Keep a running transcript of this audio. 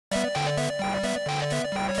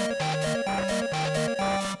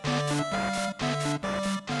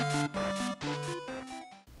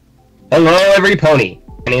Hello, every pony.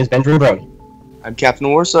 My name is Benjamin Brony. I'm Captain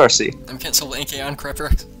Warsarcy. I'm Cancel aka on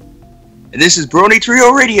Corruptor. And this is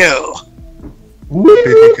BronyTrioRadio.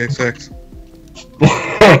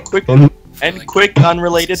 Quick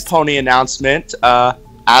unrelated pony announcement.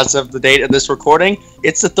 As of the date of this recording,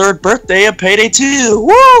 it's the 3rd birthday of Payday 2.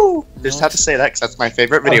 Woo! Just have to say that because that's my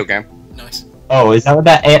favorite video game. Nice. Oh, is that what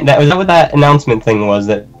that announcement thing was?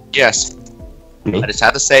 That yes. I just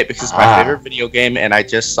had to say it because it's my favorite video game, and I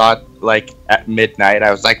just saw it like at midnight. I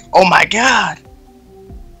was like, "Oh my god!"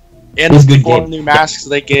 And the 4 new masks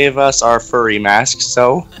they gave us are furry masks,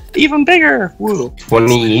 so even bigger. Woo!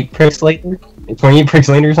 28 pricks later? 28 pricks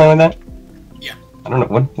later or something like that? Yeah. I don't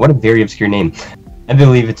know. What a very obscure name. I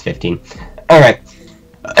believe it's 15. All right.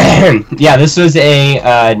 Yeah, this was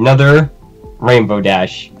another Rainbow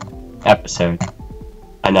Dash episode.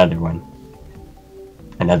 Another one.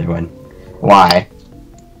 Why?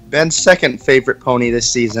 Ben's second favorite pony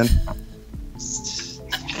this season.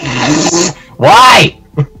 Why?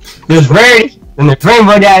 There's Rarity, and there's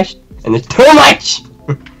Rainbow Dash, and there's too much!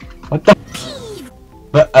 What the?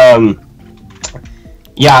 But,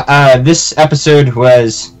 yeah, this episode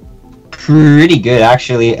was pretty good,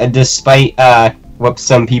 actually, despite, what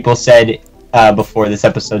some people said, before this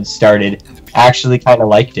episode started. I actually kind of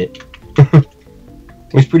liked it. It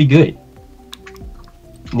was pretty good.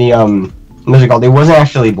 The, what's it called? It wasn't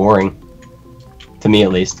actually boring. To me,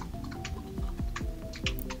 at least.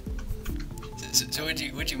 So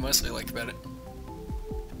what'd you mostly like about it?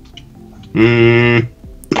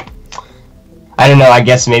 I don't know, I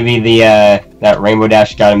guess maybe the, that Rainbow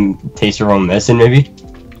Dash got him taste her own medicine, maybe?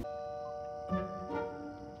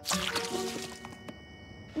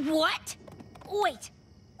 What? Wait,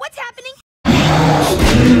 what's happening?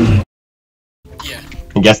 Yeah.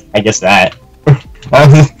 I guess that. That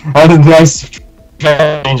was a nice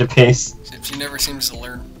change of pace. She never seems to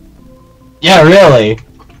learn. Yeah, really.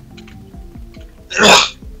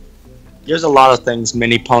 There's a lot of things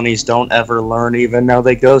mini ponies don't ever learn, even though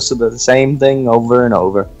they go through the same thing over and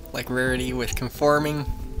over. Like Rarity with conforming.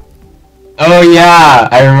 Oh yeah,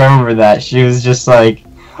 I remember that. She was just like,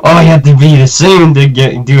 "Oh, I have to be the same to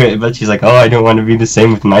do it," but she's like, "Oh, I don't want to be the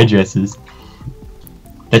same with my dresses."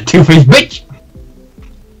 The two-faced bitch.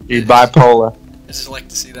 You're bipolar. I just like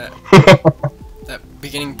to see that that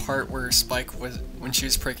beginning part where Spike was when she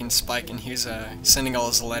was pricking Spike and he was sending all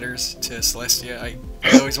his letters to Celestia. I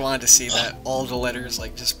always wanted to see that, all the letters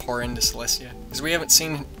like just pour into Celestia, because we haven't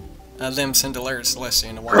seen them send a letter to Celestia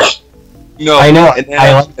in a while. No, I know. And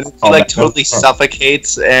then, he like totally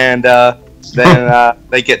suffocates, and then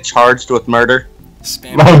they get charged with murder.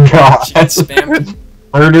 Spam. Oh god. She gets spammed.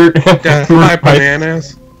 Murdered. Death by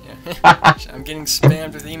bananas. Yeah. I'm getting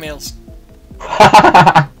spammed with emails.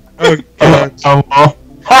 Oh god. Oh well.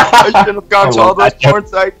 I should have gone to all those porn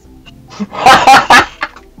sites.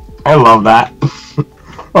 I love that.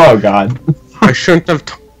 Oh god. I shouldn't have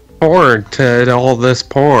torn to all this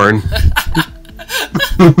porn.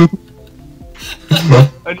 I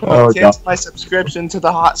need to cancel my subscription to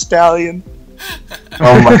the Hot Stallion.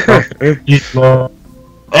 Oh my god.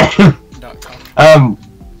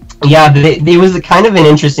 Yeah, it was a kind of an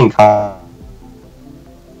interesting No,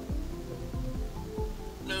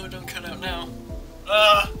 don't cut out now.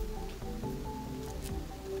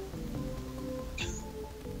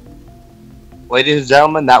 Ladies and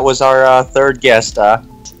gentlemen, that was our 3rd guest. I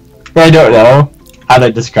don't know how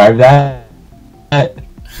to describe that.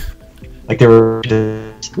 Like they were.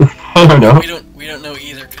 I don't know. We don't know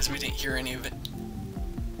either because we didn't hear any of it.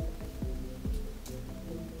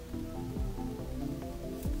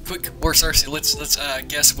 Quick, Warsarcy, let's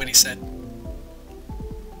guess what he said.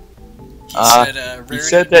 He said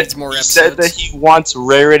Rarity needs more episodes. He said that he wants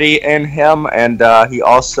Rarity in him, and he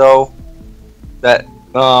also that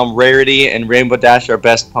Rarity and Rainbow Dash are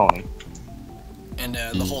best pony. And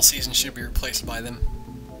the whole season should be replaced by them.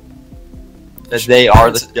 That they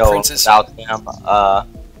are the show. Without them,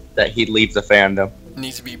 that he'd leave the fandom.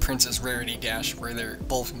 Needs to be Princess Rarity Dash, where they're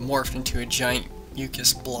both morphed into a giant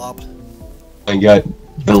mucus blob. Oh my god,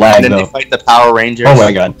 the lag And then though. they fight the Power Rangers. Oh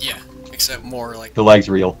my god. Yeah, except more like the lag's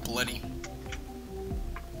real. Bloody.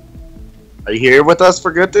 Are you here with us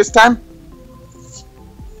for good this time?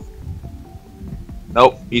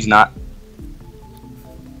 Nope, he's not.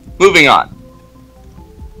 Moving on.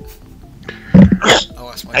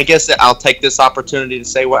 I guess that I'll take this opportunity to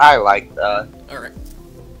say what I liked. Alright.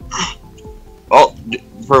 Well,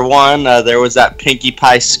 for one, there was that Pinkie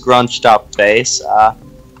Pie scrunched up face.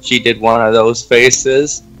 She did one of those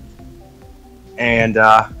faces. And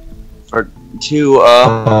for 2,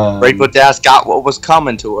 Rainbow Dash got what was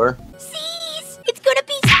coming to her. Cease! It's gonna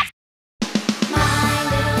be tough! My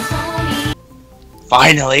little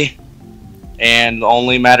Finally. And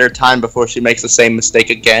only matter of time before she makes the same mistake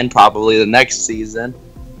again, probably the next season.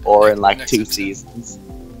 Or in like Next 2 episode. seasons.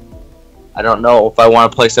 I don't know if I want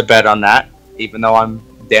to place a bet on that, even though I'm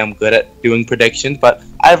damn good at doing predictions. But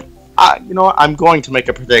you know what? I'm going to make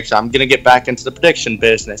a prediction. I'm gonna get back into the prediction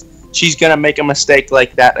business. She's gonna make a mistake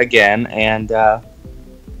like that again, and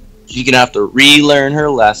she's gonna have to relearn her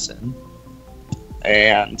lesson.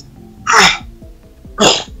 And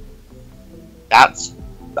that's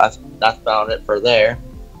about it for there.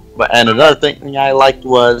 And another thing I liked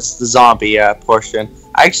was the zombie portion.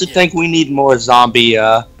 I actually think we need more zombie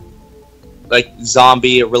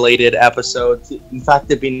related episodes. In fact,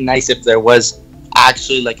 it'd be nice if there was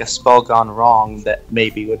actually like a spell gone wrong that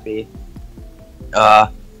maybe would be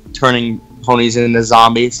turning ponies into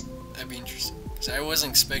zombies. That'd be interesting. Because I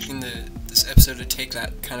wasn't expecting this episode to take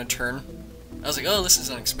that kind of turn. I was like, oh, this is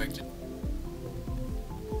unexpected.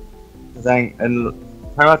 And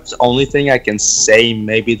pretty much the only thing I can say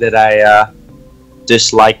maybe that I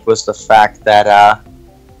disliked was the fact that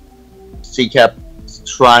she kept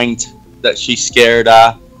trying to, that she scared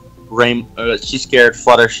she scared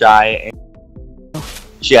Fluttershy, and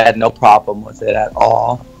she had no problem with it at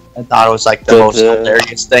all. I thought it was like the most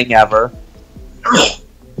hilarious thing ever.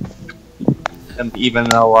 And even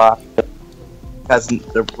though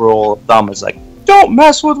the rule of thumb is like, don't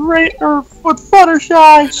mess with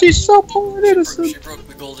Fluttershy. She's so poor and innocent. She broke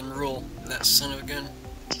the golden rule. That son of a gun.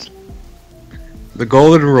 The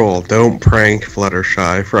golden rule: don't prank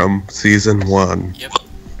Fluttershy from season 1. Yep.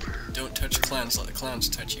 Don't touch clowns. Let the clowns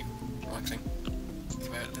touch you. Wrong thing.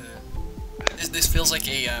 This feels like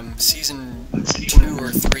a season 2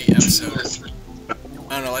 or 3 episode.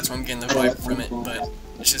 I don't know. That's why I'm getting the vibe from it, but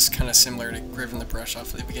it's just kind of similar to Griffin the Brush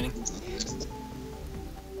off at the beginning.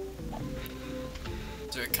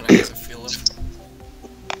 So it kind of has a feel of.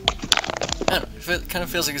 I don't know. It kind of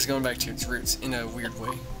feels like it's going back to its roots in a weird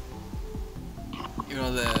way.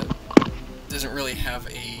 Even though doesn't really have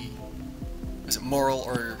a moral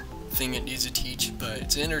or thing it needs to teach, but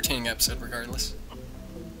it's an entertaining episode regardless.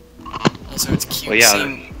 Also, it's cute.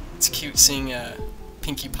 Seeing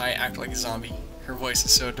Pinkie Pie act like a zombie. Her voice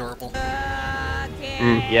is so adorable.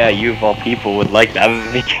 Yeah, you of all people would like that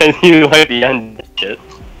because you like the end shit.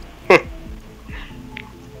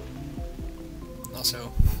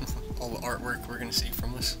 Also, all the artwork we're gonna see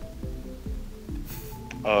from this.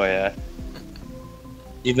 Oh yeah.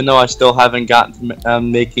 Even though I still haven't gotten to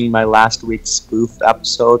making my last week's spoof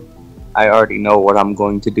episode, I already know what I'm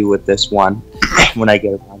going to do with this one when I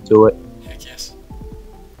get around to it. Heck yes.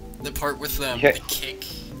 The part with the cake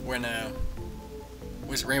when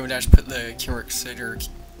was Rainbow Dash put the Kimura Crusader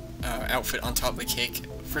outfit on top of the cake.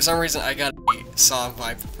 For some reason, I got a Saw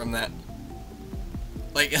vibe from that.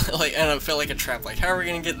 And it felt like a trap. Like, how are we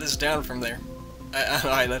gonna get this down from there? I don't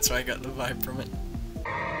know. That's why I got the vibe from it.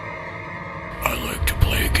 I like to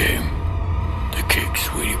play a game. The cake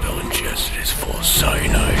Sweetie Belle ingested is full of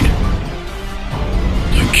cyanide.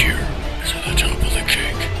 The cure is at the top of the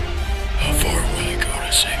cake. How far will it go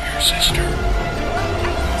to save your sister?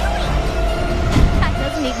 That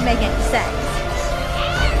doesn't even make any sense.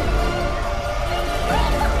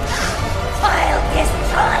 I'll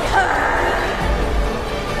destroy her!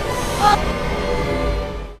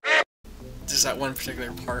 Just that one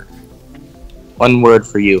particular part. One word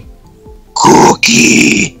for you.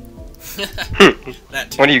 Cookie! That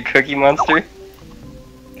too. What are you, Cookie Monster?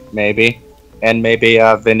 Maybe. And maybe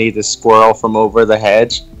Vinny the squirrel from over the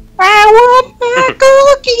hedge. I want my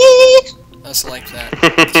cookie! I also like that.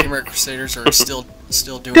 The Kimura Crusaders are still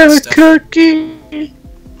doing stuff. Cookie. You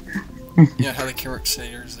know how the Kimura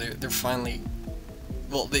Crusaders, they're finally...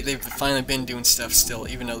 Well, they've finally been doing stuff still,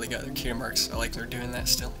 even though they got their cutie marks. I like they're doing that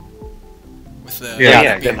still. With the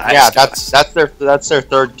that's their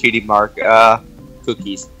third cutie mark.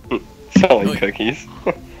 Cookies. Selling cookies.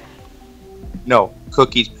 No,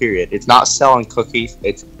 cookies. Period. It's not selling cookies.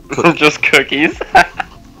 It's cookies. Just cookies.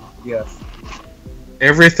 Yes.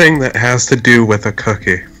 Everything that has to do with a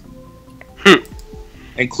cookie.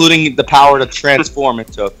 Including the power to transform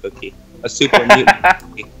into a cookie, a super mutant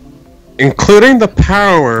cookie. Including the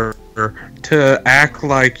power to act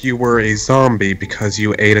like you were a zombie because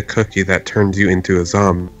you ate a cookie that turns you into a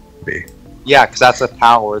zombie. Yeah, because that's a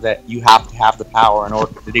power that you have to have the power in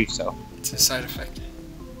order to do so. It's a side effect.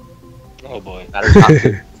 Oh boy. That is not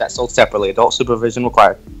that's sold separately. Adult supervision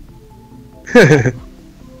required.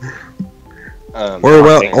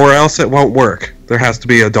 Or else it won't work. There has to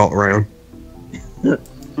be adult around. It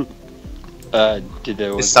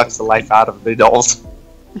sucks the life out of the adults.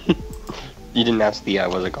 You didn't ask the what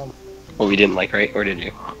was it called? What we didn't like, right? Or did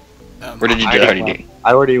you? Or did you I already didn't do?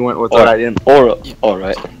 I already went with what I didn't. Yeah.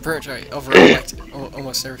 Alright. Pretty much, I overall liked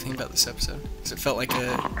almost everything about this episode, because it felt like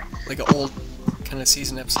an old kind of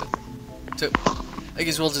season episode. So, I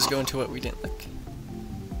guess we'll just go into what we didn't like.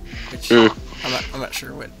 Which I'm not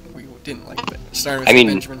sure what we didn't like, but starting with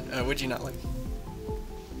Benjamin, what'd you not like?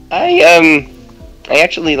 I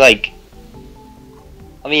actually like.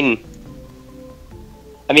 Okay,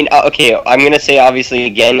 I'm gonna say obviously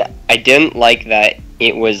again, I didn't like that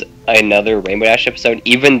it was another Rainbow Dash episode,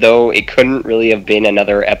 even though it couldn't really have been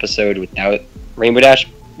another episode without Rainbow Dash.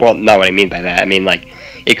 Well, not what I mean by that. I mean, like,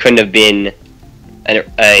 it couldn't have been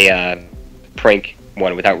a prank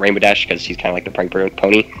one without Rainbow Dash, because she's kind of like the prank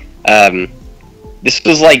pony. This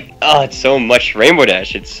was like, oh, it's so much Rainbow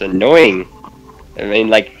Dash, it's annoying. I mean,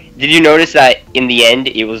 like, did you notice that in the end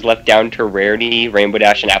it was left down to Rarity, Rainbow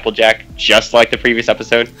Dash, and Applejack, just like the previous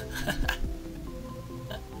episode?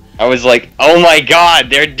 I was like, oh my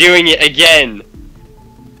god, they're doing it again!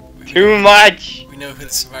 Too much! We know who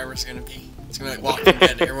the survivor's gonna be. It's gonna be like Walking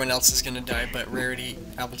Dead, everyone else is gonna die, but Rarity,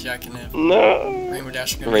 Applejack, and Rainbow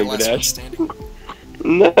Dash are gonna be the last one standing.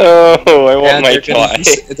 No, I want my toy.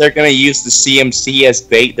 They're gonna use the CMC as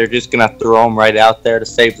bait, they're just gonna throw them right out there to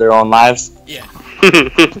save their own lives. Yeah.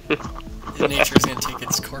 Nature's gonna take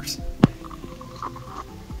its course.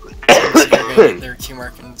 So they're gonna get their Q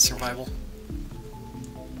mark in survival.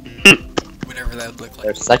 Whatever that would look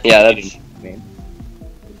like. Yeah,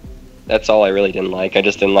 that's all I really didn't like. I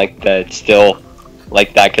just didn't like that it's still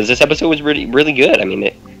like that, because this episode was really good. I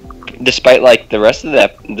mean, despite like the rest of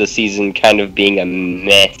the season kind of being a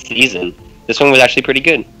meh season, this one was actually pretty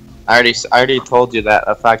good. I already told you that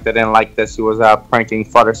the fact I didn't like this was pranking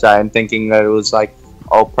Fluttershy and thinking that it was like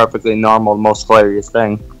perfectly normal, most hilarious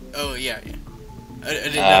thing. Oh yeah. I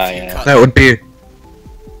didn't know if you caught that. Would be.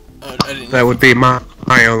 That would be my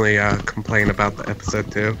only complaint about the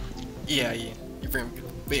episode too. Yeah. You're very good.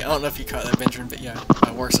 But yeah, I don't know if you caught that, Benjamin, but yeah,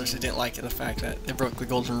 Warsash didn't like the fact that they broke the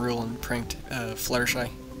golden rule and pranked Fluttershy.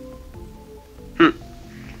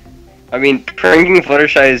 I mean, pranking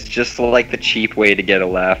Fluttershy is just like the cheap way to get a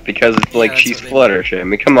laugh, because it's like she's Fluttershy. I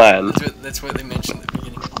mean, come on. That's what they mentioned at the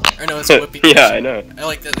beginning. Or no, it's a whoopee cushion. Yeah, I know. I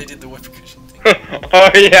like that they did the whoopee cushion thing.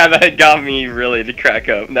 Oh yeah, that got me really to crack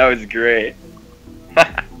up. That was great.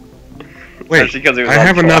 Wait, I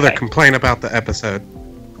have another complaint about the episode.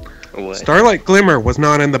 What? Starlight Glimmer was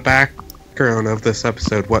not in the background of this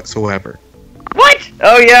episode whatsoever. What?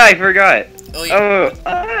 Oh yeah, I forgot. Oh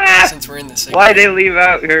yeah. Since we're in the segment. Why'd they leave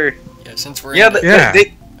out her? Yeah, since we're in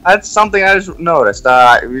that's something I just noticed.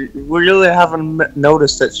 We really haven't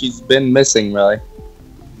noticed that she's been missing, really.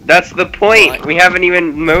 That's the point. We haven't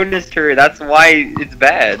even noticed her. That's why it's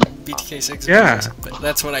bad. BTK6. Yeah. But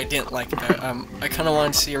that's what I didn't like about I kind of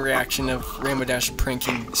wanted to see a reaction of Rainbow Dash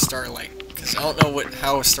pranking Starlight, because I don't know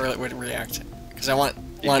how Starlight would react. Because I want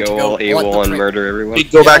to go AWOL and murder everyone. You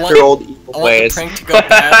go back to your old evil ways. I want the prank to go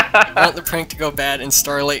bad. I want the prank to go bad and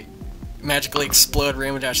Starlight magically explode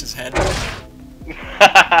Rainbow Dash's head.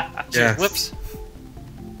 Yeah. Whoops.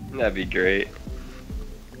 That'd be great.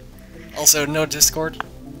 Also, no Discord.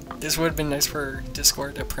 This would have been nice for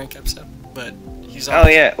Discord, a prank episode, but he's off. Oh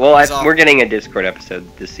yeah, well we're getting a Discord episode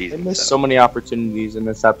this season. I missed so many opportunities in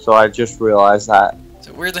this episode, I just realized that.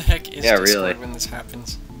 So where the heck is Discord when this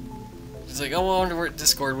happens? He's like, oh, I wonder what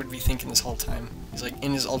Discord would be thinking this whole time. He's like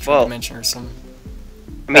in his ultimate dimension or something.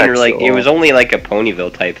 I mean, like, it was only like a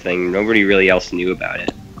Ponyville type thing. Nobody really else knew about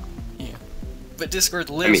it. Yeah. But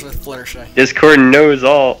Discord lives with Fluttershy. Discord knows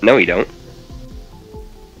all. No, he don't.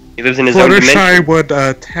 He lives in his own dimension. Fluttershy would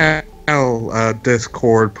tell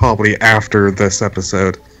Discord probably after this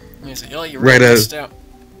episode. He's like, oh, you really missed out.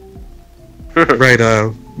 Write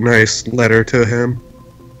a nice letter to him.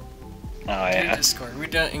 Oh, yeah. Discord. We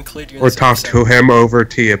don't include you in or this talk episode. to him over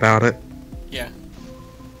tea about it. Yeah.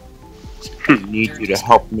 I need you to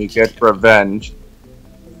help me get revenge.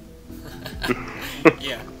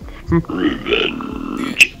 Yeah.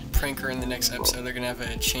 Revenge. The pranker in the next episode, they're gonna have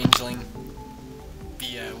a changeling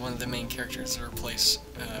be one of the main characters to replace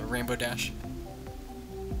Rainbow Dash.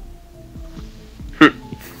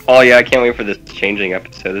 Oh yeah, I can't wait for this changing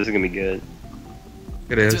episode. This is gonna be good.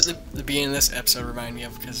 It is. The beginning of this episode reminded me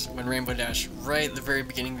of, because when Rainbow Dash, right at the very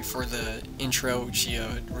beginning before the intro, she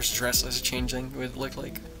was dressed as a changeling, would look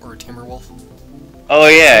like, or a Timberwolf. Oh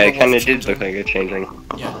yeah, it kind of did look like a changeling.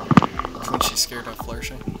 Yeah, when she's scared of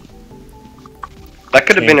Fluttershy. That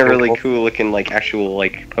could have been a really cool looking, like, actual,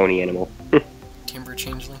 like, pony animal. Timber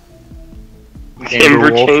changeling.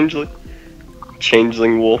 Timber changeling.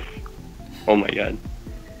 Changeling wolf. Oh my god.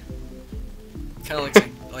 Kind of looks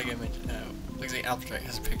like I mentioned. Looks like Applejack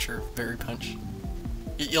has a picture of Berry Punch.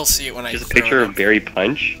 You'll see it when I. There's a picture of Berry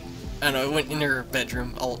Punch. I don't know, it went in her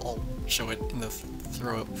bedroom. I'll show it in the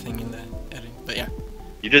throw up thing in the editing. But yeah.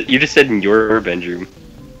 You just said in your bedroom.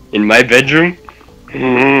 In my bedroom?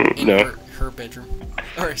 In No. her bedroom.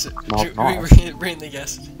 Or is it? No, Should no. we bring in the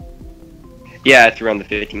guest? Yeah, it's around the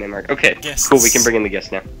 15-minute mark. Okay, Guests. cool. We can bring in the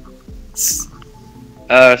guest now.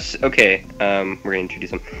 Okay. We're gonna introduce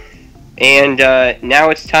them. And now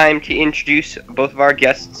it's time to introduce both of our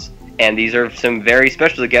guests. And these are some very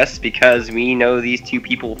special guests because we know these two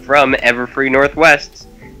people from Everfree Northwest.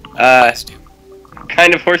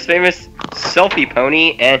 Kind of horse famous Selfie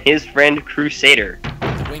Pony and his friend Crusader.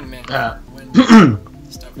 The wingman.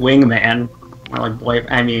 Stuff Wingman. More like boy.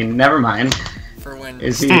 I mean, never mind. for when.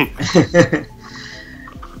 Is he? Hey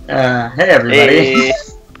everybody.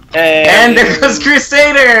 Hey. And there goes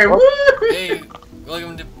Crusader. Woo! Hey,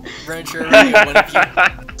 welcome to BronyTrioRadio. One of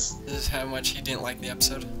you. This is how much he didn't like the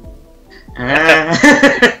episode.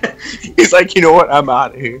 He's like, you know what? I'm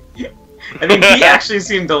out of here. I think he actually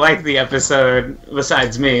seemed to like the episode,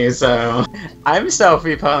 besides me, so... I'm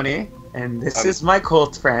Selfie Pony, and this is my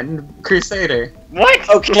cult friend, Crusader. What?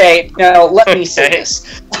 Okay, now let me say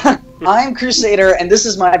this. I'm Crusader, and this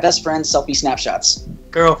is my best friend, SelfieSnapShots.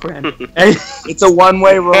 Girlfriend. It's a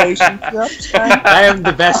one-way relationship. I am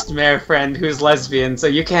the best mare friend who's lesbian, so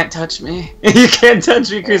you can't touch me. You can't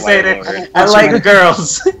touch me, Crusader. Lord. I like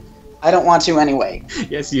girls. I don't want to anyway.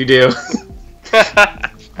 Yes, you do.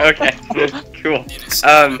 Okay, cool. Need to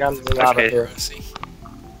stop Gotta get out of Okay. here. Rosie.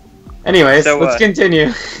 Anyways, So, let's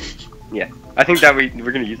continue. I think that we're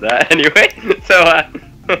gonna use that anyway.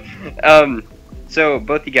 So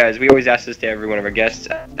both you guys, we always ask this to every one of our guests.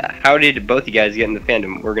 How did both you guys get in the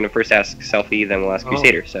fandom? We're gonna first ask Selfie, then we'll ask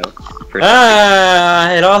Crusader. So first.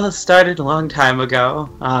 It all started a long time ago.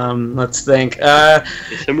 Let's think.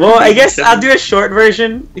 Well, I guess I'll do a short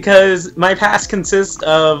version because my past consists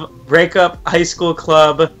of breakup high school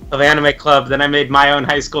club of anime club. Then I made my own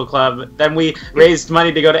high school club. Then we raised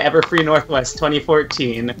money to go to Everfree Northwest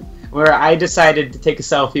 2014, where I decided to take a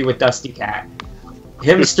selfie with Dusty Cat.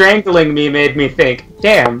 Him strangling me made me think,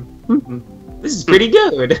 damn, this is pretty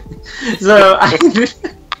good. So I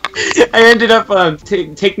ended up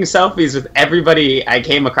taking selfies with everybody I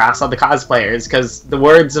came across, all the cosplayers, because the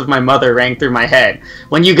words of my mother rang through my head.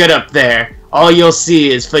 When you get up there, all you'll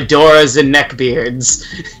see is fedoras and neckbeards.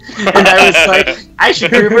 And I was like, I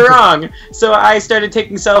should prove her wrong. So I started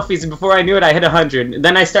taking selfies, and before I knew it, I hit 100.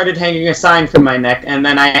 Then I started hanging a sign from my neck, and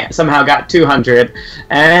then I somehow got 200.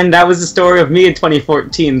 And that was the story of me in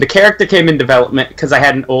 2014. The character came in development because I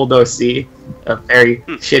had an old OC, a very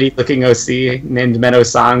shitty-looking OC named Meadow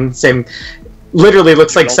Song. Same, literally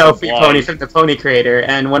looks like Selfie Pony from the Pony Creator.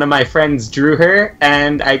 And one of my friends drew her,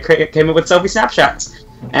 and I came up with SelfieSnapShots.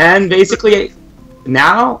 And basically,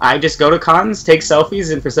 now I just go to cons, take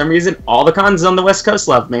selfies, and for some reason, all the cons on the West Coast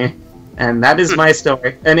love me. And that is my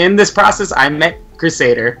story. And in this process, I met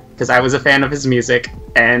Crusader, because I was a fan of his music,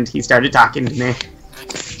 and he started talking to me.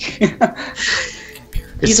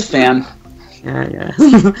 He's a fan. Yeah.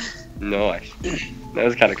 No, that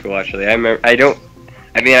was kind of cool actually.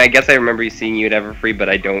 I guess I remember seeing you at Everfree, but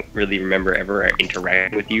I don't really remember ever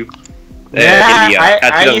interacting with you.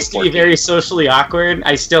 I used to be very socially awkward.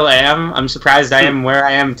 I still am. I'm surprised I am where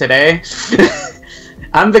I am today.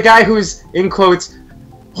 I'm the guy who's, in quotes,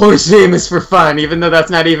 horse famous for fun, even though that's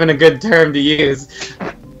not even a good term to use.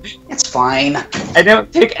 It's fine. I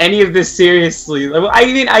don't take any of this seriously. I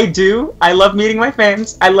mean, I do. I love meeting my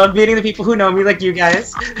fans. I love meeting the people who know me, like you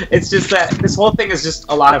guys. It's just that this whole thing is just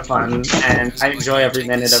a lot of fun, and I enjoy every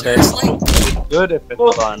minute of it. Good if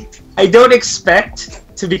it's fun. I don't expect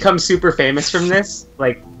to become super famous from this,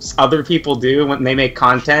 like other people do when they make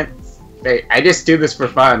content. I just do this for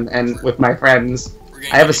fun and with my friends.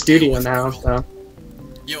 I have a studio now, so.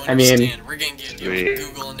 You I mean- understand. We're gonna get a deal with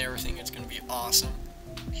Google and everything. It's gonna be awesome.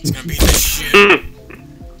 It's gonna be the shit.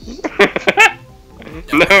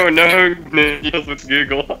 No deals with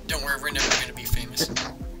Google. Don't worry, we're never gonna be famous.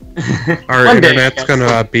 Our One day, internet's yes.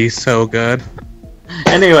 gonna be so good.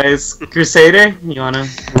 Anyways, Crusader, you wanna?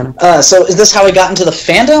 So is this how I got into the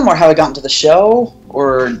fandom, or how I got into the show,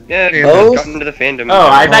 or... Yeah, Both? got into the fandom. Oh,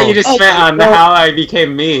 I thought you just Oh, meant on well- how I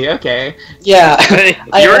became me. Okay. Yeah.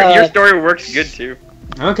 your story works good too.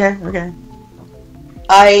 Okay.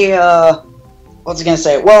 What was I gonna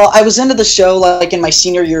say? Well, I was into the show, like, in my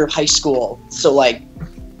senior year of high school, so, like,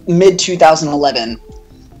 mid-2011.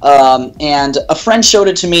 And a friend showed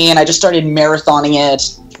it to me, and I just started marathoning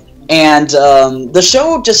it. And the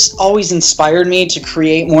show just always inspired me to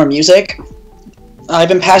create more music. I've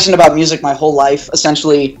been passionate about music my whole life,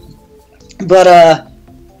 essentially. But,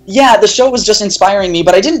 yeah, the show was just inspiring me,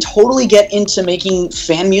 but I didn't totally get into making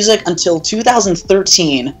fan music until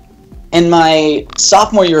 2013, in my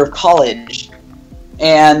sophomore year of college.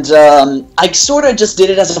 And I sort of just did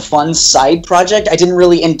it as a fun side project. I didn't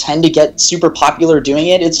really intend to get super popular doing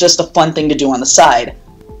it. It's just a fun thing to do on the side.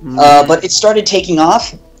 But it started taking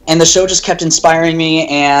off, and the show just kept inspiring me,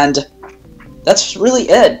 and that's really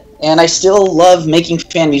it. And I still love making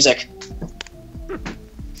fan music.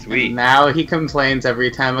 Sweet. Now he complains every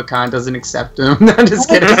time a con doesn't accept him. No, I'm just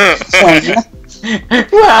kidding.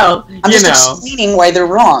 Well, I'm just explaining why they're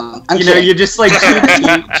wrong. I'm kidding. You're just like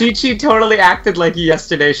Chi-Chi totally acted like you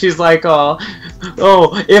yesterday. She's like, oh,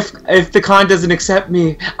 if the con doesn't accept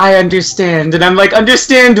me, I understand. And I'm like,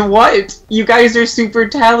 understand what? You guys are super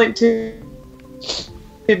talented.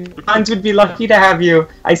 Cons would be lucky to have you.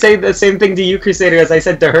 I say the same thing to you, Crusader, as I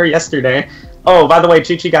said to her yesterday. Oh, by the way,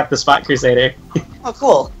 Chi-Chi got the spot, Crusader. Oh,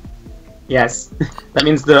 cool. Yes. That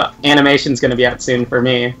means the animation's gonna be out soon for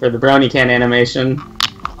me, for the BronyCan animation.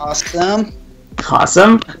 Awesome.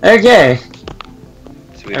 Awesome. Okay.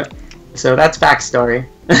 Sweet. So that's backstory.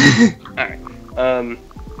 Alright.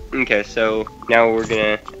 Okay, so now we're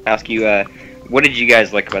gonna ask you, what did you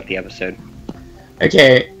guys like about the episode?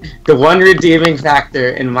 Okay, the one redeeming factor,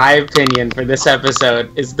 in my opinion, for this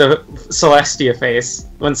episode is the Celestia face.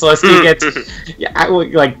 When Celestia gets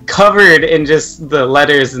like covered in just the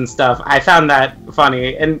letters and stuff, I found that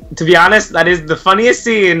funny. And to be honest, that is the funniest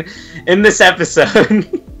scene in this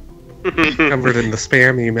episode. Covered in the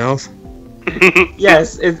spam emails.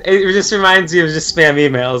 Yes, it just reminds you of just spam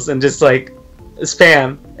emails and just like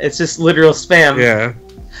spam. It's just literal spam. Yeah.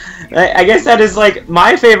 I guess that is like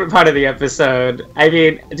my favorite part of the episode. I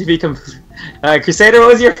mean, to be Crusader,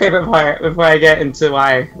 what was your favorite part before I get into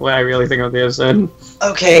what I really think of the episode?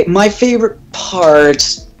 Okay, my favorite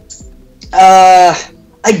part,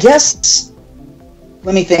 I guess,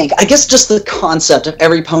 let me think. I guess just the concept of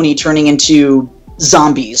every pony turning into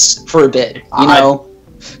zombies for a bit, you know?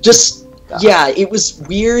 Just, yeah, it was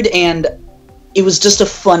weird and it was just a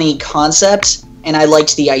funny concept and I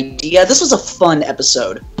liked the idea. This was a fun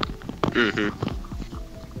episode. I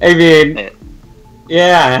mean,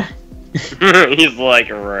 yeah. He's like,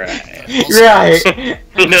 right. Right. Okay,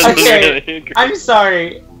 really I'm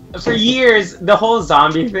sorry. For years, the whole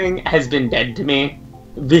zombie thing has been dead to me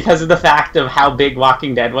because of the fact of how big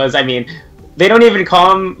Walking Dead was. I mean, they don't even call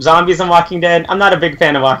them zombies on Walking Dead. I'm not a big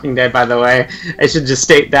fan of Walking Dead, by the way. I should just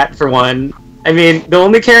state that for one. I mean, the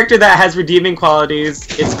only character that has redeeming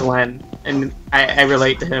qualities is Glenn, and I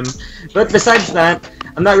relate to him. But besides that,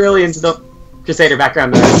 I'm not really into the Crusader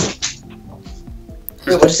background noise.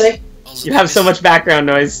 Wait, what'd you say? You have so much background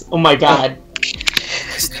noise. Oh my god.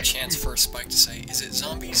 This is the chance for Spike to say, is it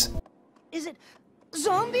zombies? Is it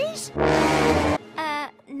zombies?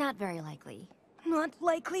 Not very likely. Not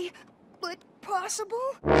likely, but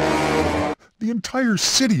possible? The entire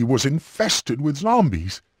city was infested with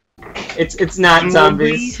zombies. It's not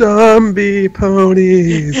zombies. Zombie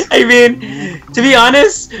ponies. I mean, to be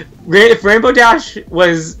honest, if Rainbow Dash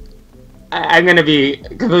was... I'm gonna be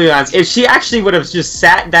completely honest. If she actually would have just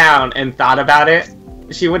sat down and thought about it,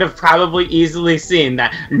 she would have probably easily seen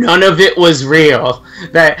that none of it was real.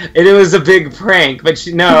 That it was a big prank. But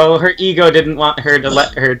her ego didn't want her to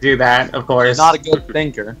let her do that, of course. Not a good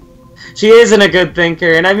thinker. She isn't a good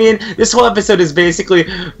thinker, and I mean, this whole episode is basically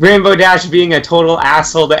Rainbow Dash being a total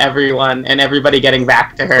asshole to everyone, and everybody getting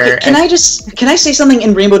back to her. Okay, can I say something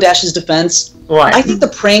in Rainbow Dash's defense? What? I think the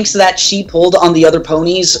pranks that she pulled on the other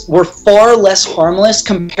ponies were far less harmless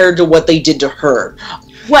compared to what they did to her.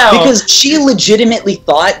 Well, because she legitimately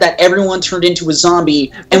thought that everyone turned into a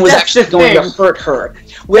zombie and was actually going to hurt her.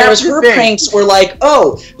 Whereas her pranks were like,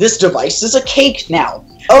 oh, this device is a cake now.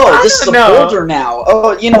 Oh, this is a folder now.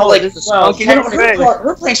 Oh,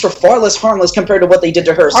 her pranks were far less harmless compared to what they did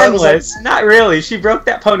to her. Harmless? So not really. She broke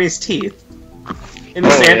that pony's teeth. In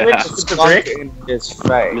the sandwich with the brick. It's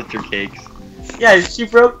right. Mr. Cakes. Yeah, she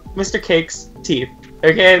broke Mr. Cake's teeth.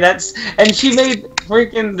 Okay, and she made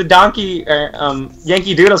freaking the donkey,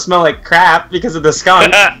 Yankee Doodle smell like crap because of the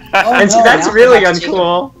skunk. That's really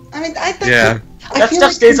uncool. I mean, I thought that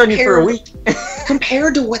stuff stays on you for a week.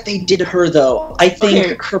 Compared to what they did to her, though, I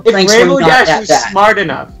think her if pranks Rainbow were not Dash that was bad. smart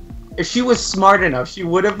enough, if she was smart enough, she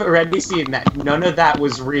would have already seen that none of that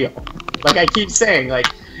was real. Like I keep saying, like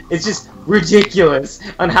it's just ridiculous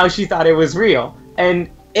on how she thought it was real, and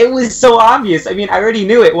it was so obvious. I mean, I already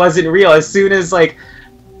knew it wasn't real as soon as like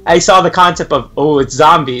I saw the concept of it's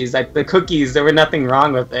zombies, like the cookies. There was nothing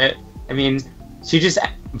wrong with it. I mean, she just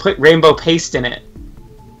put rainbow paste in it.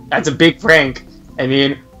 That's a big prank. I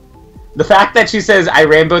mean, the fact that she says I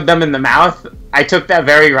rainbowed them in the mouth, I took that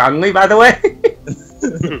very wrongly, by the way.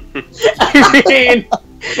 I mean,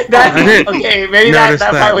 maybe that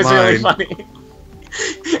part was really funny.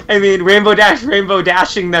 I mean, Rainbow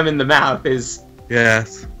dashing them in the mouth is...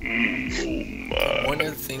 Yes. One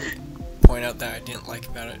other thing, point out that I didn't like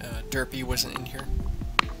about it, Derpy wasn't in here.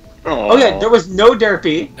 Oh yeah, there was no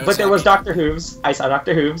Derpy, No but there was zombie. Dr. Hooves. I saw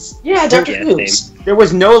Dr. Hooves. Yeah, Dr. Yeah, Hooves. There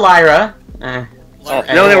was no Lyra. Lyra,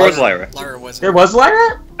 no, there was Lyra. Lyra wasn't. There was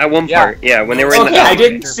Lyra? At one Yeah. part, yeah, when they were in Okay, the I elevator.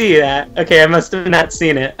 didn't see that. Okay, I must have not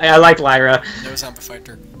seen it. I like Lyra. No zombified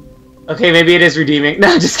Derpy. Okay, maybe it is redeeming.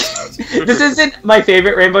 No, just kidding. This isn't my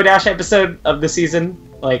favorite Rainbow Dash episode of the season.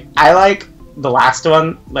 Like, I like the last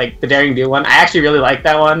one, like the Daring Do one. I actually really like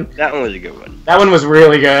that one. That one was a good one. That one was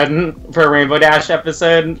really good for a Rainbow Dash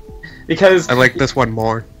episode. Because I like this one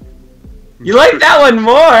more. you like that one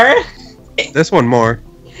more? This one more.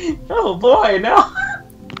 Oh boy, no.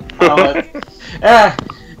 I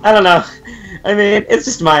don't know. I mean, it's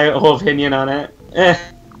just my whole opinion on it.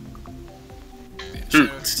 In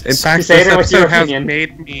fact, Crusader, what's your opinion?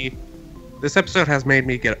 This episode has made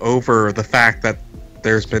me get over the fact that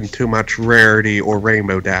there's been too much rarity or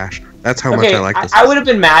Rainbow Dash. That's how much I like this. I would have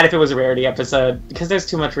been mad if it was a rarity episode because there's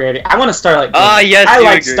too much rarity. I want a Starlight. Ah, yes, I you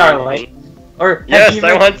like agree. Starlight. Or Yes,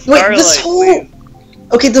 I want Starlight. Wait, this whole...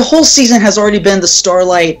 Okay, the whole season has already been the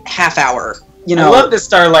Starlight half hour. You know, I love the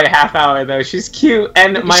Starlight half hour though. She's cute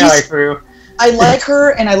and my waifu. I like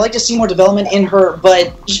her, and I like to see more development in her,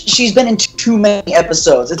 but she's been in too many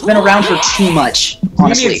episodes. It's been around for too much,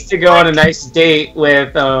 honestly. She needs to go on a nice date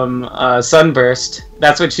with Sunburst.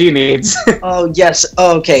 That's what she needs. Oh yes.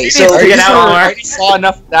 Okay. She So needs to get these out are- more. I saw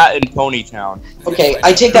enough of that in Ponytown. Okay,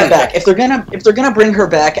 I take that back. If they're gonna bring her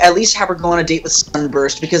back, at least have her go on a date with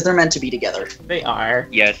Sunburst because they're meant to be together. They are.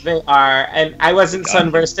 Yes. They are. And I wasn't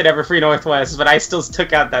Sunburst at Everfree Northwest, but I still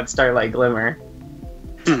took out that Starlight Glimmer.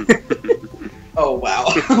 Oh wow.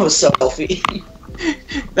 Oh, Selfie.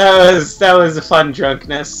 That was a fun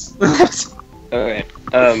drunkenness. Okay.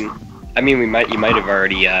 I mean, you might have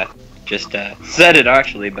already just said it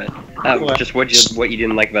actually, but What? just what you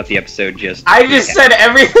didn't like about the episode. Just I just said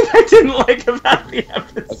everything I didn't like about the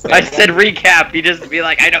episode. I said recap. You just be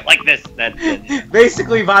like, I don't like this. That's it.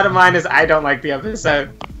 Basically, bottom line is I don't like the episode.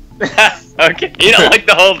 Okay, you don't like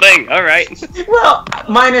the whole thing. All right. Well,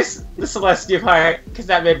 minus the Celestia part, because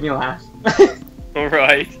that made me laugh. All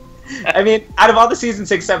right. I mean, out of all the Season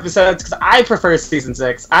 6 episodes, because I prefer Season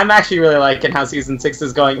 6, I'm actually really liking how Season 6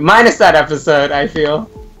 is going. Minus that episode, I feel.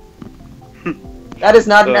 That is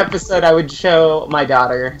not an episode I would show my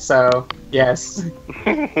daughter, so, yes.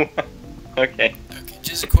 Okay. Okay,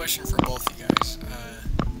 just a question for both of you guys.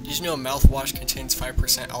 Did you know mouthwash contains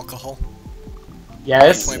 5% alcohol?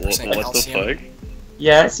 Yes? 20% calcium. What the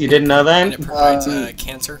Yes, you didn't know And that? it provides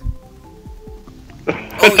cancer. fuck?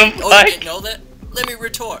 Oh, you didn't know that? Let me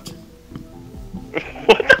retort.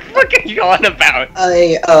 What the fuck are you on about?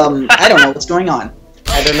 I don't know what's going on.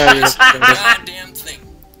 I don't know. It's a goddamn thing.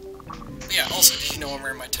 But yeah, also, did you know I'm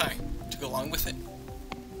wearing my tie to go along with it?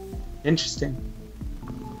 Interesting.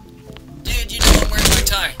 Did you know I'm wearing my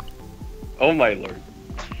tie? Oh my lord.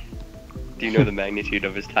 Do you know the magnitude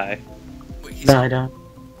of his tie? Wait, he's No, I don't.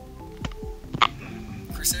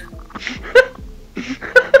 Crusader?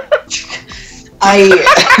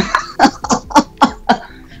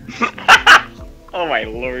 Oh my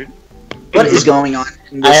lord. What is going on?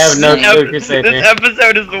 in I this have no scene? clue, Crusader. This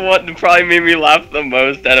episode is the one that probably made me laugh the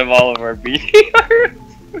most out of all of our BTRs.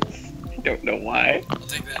 I don't know why. I'll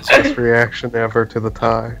take that as Best reaction ever to the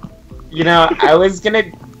tie. You know, I was gonna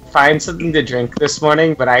find something to drink this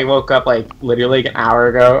morning, but I woke up like literally an hour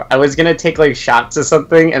ago. I was gonna take like shots of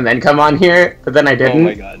something and then come on here, but then I Oh didn't.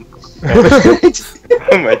 my god.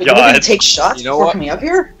 Oh my You're gonna god. take shots You know before what? coming up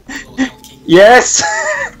here? little donkey. Yes!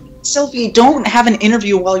 Selfie, don't have an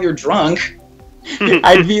interview while you're drunk.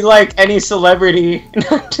 I'd be like any celebrity.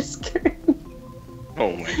 No, I'm just kidding.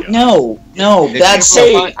 Oh my god. No, If that's you-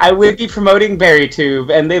 Hey, I would be promoting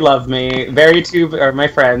BerryTube, and they love me. BerryTube are my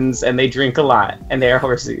friends, and they drink a lot, and they are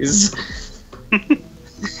horsies.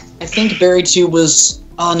 I think BerryTube was.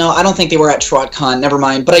 Oh no, I don't think they were at TrotCon. Never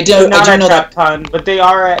mind. But I They're do not at know that. TrotCon, but they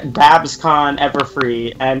are at BabsCon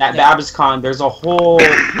Everfree, and at Yeah. BabsCon there's a whole.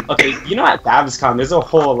 Okay, you know at BabsCon there's a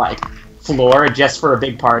whole like floor just for a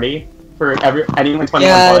big party for anyone 21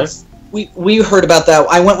 Yeah. plus. We heard about that.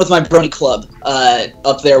 I went with my Brony Club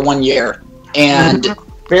up there one year, and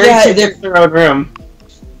BerryTube Yeah, gets their own room,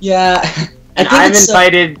 yeah, and think I'm it's,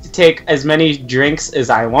 invited to take as many drinks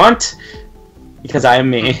as I want because I am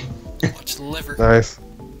me. Watch the liver. Nice.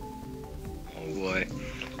 Oh boy.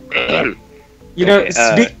 You know,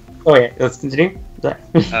 Okay, oh yeah, let's continue.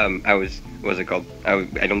 What's it called? I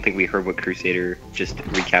don't think we heard what Crusader, just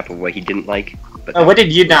recap of what he didn't like. But What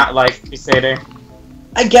did you not like, Crusader?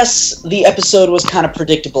 I guess the episode was kind of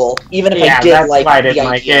predictable, even if Yeah, I did that's like why I the didn't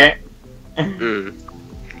like idea. it.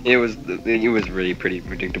 It was really pretty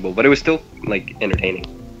predictable, but it was still like entertaining.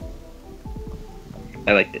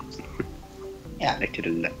 I liked it. Yeah. I liked it a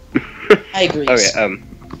lot. I agree. Okay,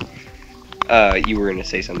 you were gonna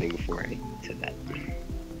say something before I said that.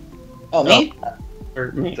 Oh, me?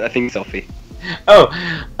 Or me. I think Selfie. Oh,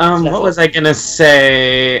 what was I gonna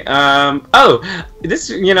say? This,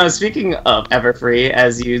 speaking of Everfree,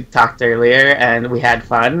 as you talked earlier, and we had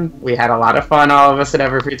fun. We had a lot of fun, all of us at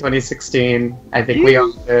Everfree 2016. I think we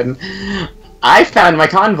all did. I found my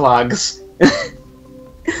con vlogs.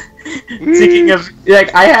 Speaking of,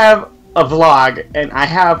 I have a vlog, and I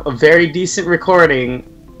have a very decent recording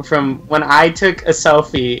from when I took a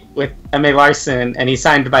selfie with M.A. Larson, and he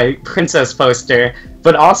signed my Princess poster,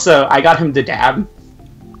 but also I got him to dab.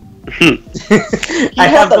 I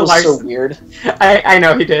have that the was Larson. so weird. I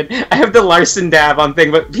know he did. I have the Larson dab on thing,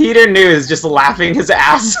 but Peter New is just laughing his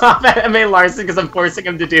ass off at M.A. Larson because I'm forcing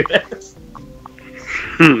him to do this.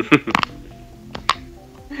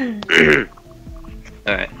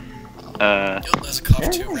 Alright. There's a cough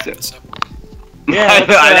to wrap this up. Yeah,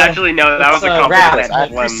 I actually know that was a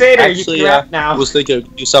compliment. Crusader, you Actually, can rap now. I was thinking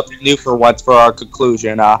of do something new for once for our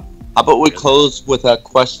conclusion. How about we close with a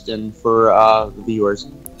question for the viewers?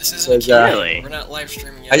 This isn't really. We're not live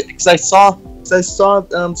streaming yet. Because I saw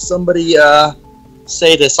somebody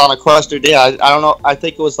say this on a question day. I don't know. I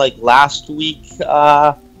think it was like last week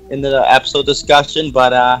in the episode discussion.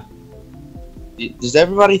 But does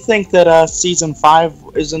everybody think that season 5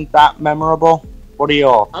 isn't that memorable? What do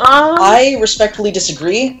y'all? I respectfully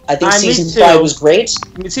disagree. I think season 5 was great.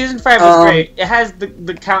 Season 5 was great. It has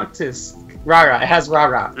the Countess. Rara. It has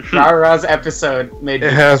Rara. Rara's episode made.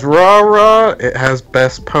 It has Rara. It has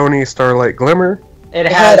Best Pony Starlight Glimmer. It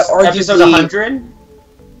has episode 100.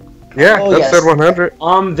 Yeah, episode 100.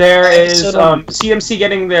 There is CMC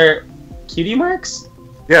getting their cutie marks.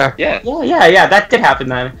 Yeah. Yeah. Yeah. That did happen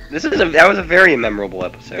then. That was a very memorable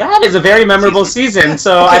episode. That is a very memorable season.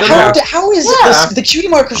 So I don't know. How is the Cutie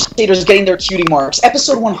Mark Crusaders getting their cutie marks?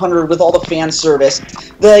 Episode 100 with all the fan service,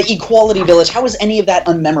 the Equality Village. How is any of that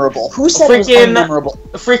unmemorable? Who said it was unmemorable?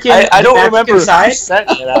 I don't remember who said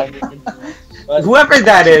it. Whoever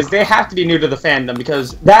that is, they have to be new to the fandom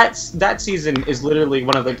because that season is literally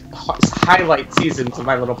one of the highlight seasons of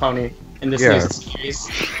My Little Pony in this new series.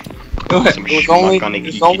 It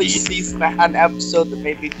was only season that had an episode that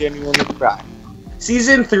made me genuinely cry.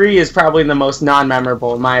 Season 3 is probably the most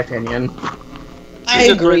non-memorable, in my opinion. I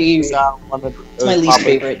agree. It's my least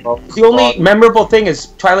favorite. The only memorable thing is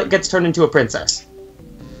Twilight gets turned into a princess.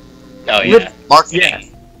 Oh yeah.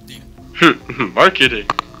 Marketing. Marketing.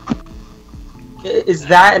 Is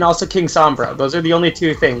that and also King Sombra. Those are the only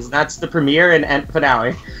two things. That's the premiere and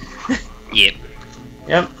finale. Yep.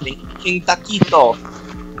 King Taquito.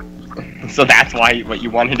 So that's why what you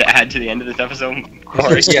wanted to add to the end of this episode?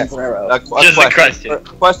 Yes. Just a question.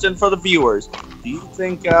 Question for the viewers. Do you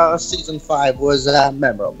think season 5 was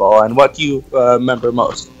memorable, and what do you remember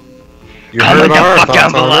most? You heard our fuck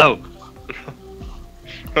down below.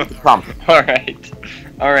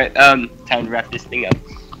 Alright, time to wrap this thing up.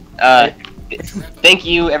 Thank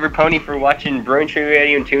you, Everpony, for watching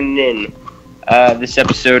BronyTrioRadio and tuning in. This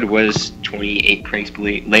episode was 28 pranks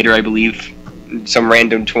later, I believe. Some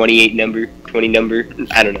random 20 number.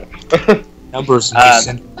 I don't know. Numbers,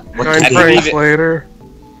 Mason. 9 pranks later.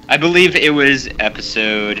 I believe it was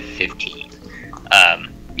episode 15.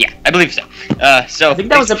 Yeah, I believe so. So I think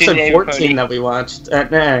that was episode 14 that we watched.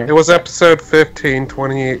 It was episode 15,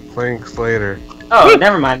 28 pranks later. Oh,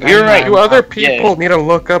 never mind. You're right. You other people need to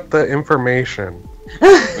look up the information.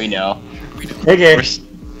 We know. Okay.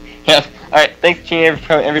 Yeah. Alright, thanks to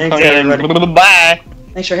everybody, and bye!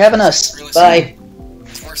 Thanks for having us. Bye.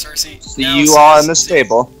 See you all in the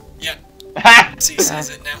stable. Yeah. See it now.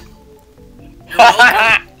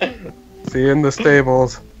 See you in the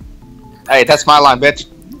stables. Hey, that's my line, bitch.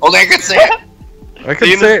 Oh, I can say it. I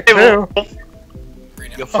can say it too.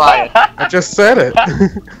 You're fired. I just said it.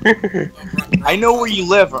 I know where you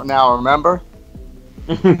live now, remember?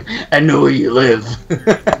 I know where you live.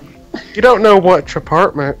 You don't know which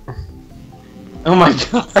apartment. Oh my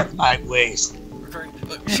god. My waist.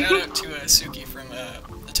 Look, shout out to Suki from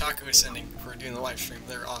Otaku Ascending for doing the live stream.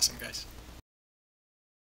 They're awesome, guys.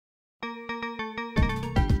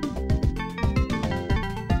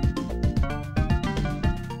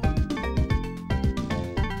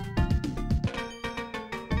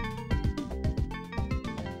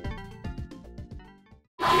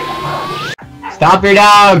 Stop your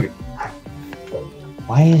dog!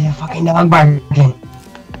 Why is your fucking dog barking?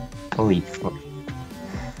 Holy fuck.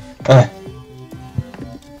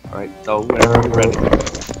 Alright, so whenever you're ready.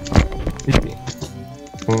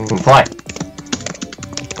 Fly.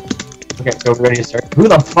 Okay, so we're ready to start. Who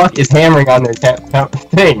the fuck is hammering on their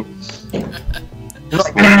thing?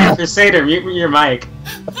 Crusader, mute your mic.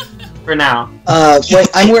 For now. Wait,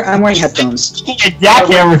 I'm wearing headphones.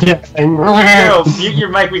 No, mute your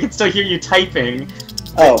mic, we can still hear you typing.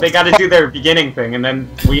 Oh. They gotta do their beginning thing, and then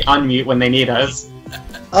we unmute when they need us.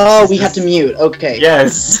 Oh, we have to mute, okay.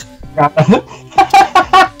 Yes.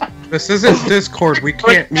 This isn't Discord, we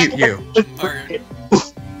can't mute you. Mario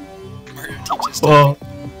teaches Oh. typing.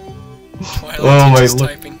 Oh my teaches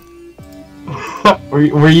lord. typing.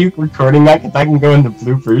 Were you recording that? Because I can go into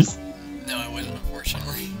bloopers. No, I wasn't,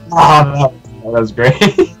 unfortunately. Oh, that was great.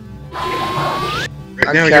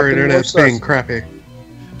 Right now your internet's being crappy.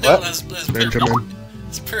 No, What? that's Benjamin. perfect.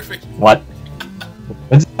 It's perfect. What?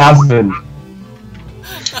 What's happened?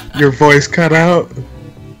 Your voice cut out.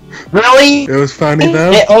 Really? It was funny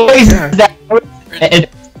though. It always Yeah.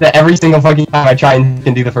 that every single fucking time I try and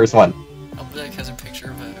do the first one. Black has a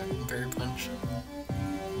picture of a berry punch.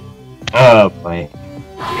 Oh boy.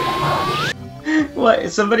 What?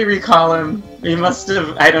 Somebody recall him. We must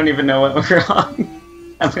have. I don't even know what we're on.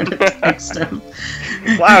 I'm gonna text him.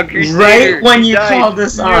 Wow, Crusader, Right when you died. called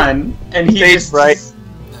us on, and he Stage just. right.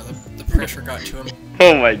 No, the pressure got to him.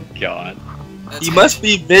 Oh my god. That's You how must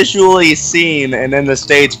be visually seen, and then the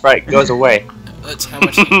stage fright goes away. That's how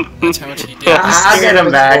much. That's how much he did. I get him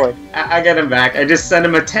back. Boy. I get him back. I just sent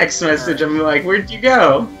him a text message. I'm like, where'd you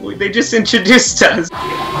go? They just introduced us.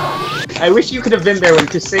 I wish you could have been there when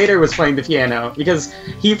Crusader was playing the piano, because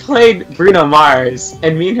he played Bruno Mars,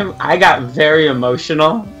 and me and him, I got very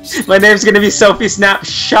emotional. My name's gonna be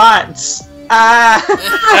SelfieSnapShots.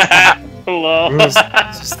 Ah! Hello.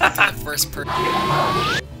 Just think of the first person.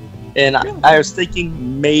 And I was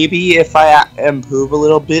thinking maybe if I improve a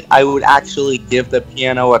little bit, I would actually give the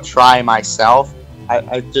piano a try myself.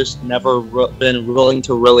 I've just never been willing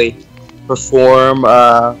to really perform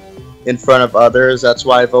in front of others. That's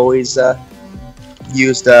why I've always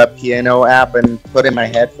used a piano app and put in my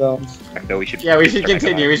headphones. So we should. Yeah, we should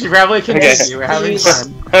continue. We should probably continue. We're having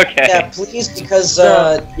fun. Okay. Yeah, please, because,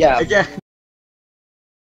 yeah. Again.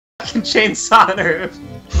 Fucking chainsaw on Earth.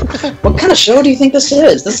 What kind of show do you think this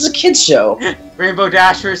is? This is a kid's show. Rainbow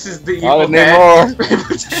Dash versus the Not Evil Dead. anymore. Rainbow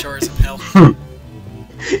Dash. Shores of hell.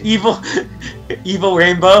 Evil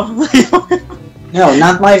Rainbow. No,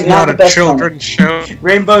 not It's not not the a best one. children's show.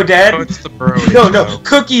 Rainbow Dead. No, it's the Brody No, show.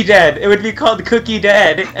 Cookie Dead. It would be called Cookie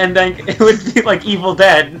Dead, and then it would be like Evil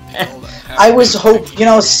Dead. I was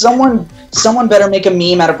someone better make a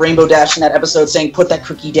meme out of Rainbow Dash in that episode saying, "Put that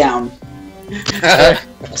cookie down."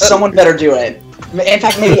 Someone better do it. In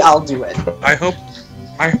fact, maybe I'll do it. I hope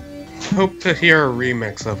to hear a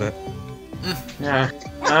remix of it. Yeah.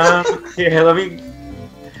 Here, let me.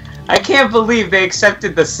 I can't believe they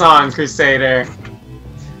accepted the song, Crusader.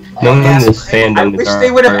 No one is fanned I in wish the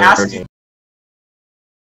they would have dark. asked you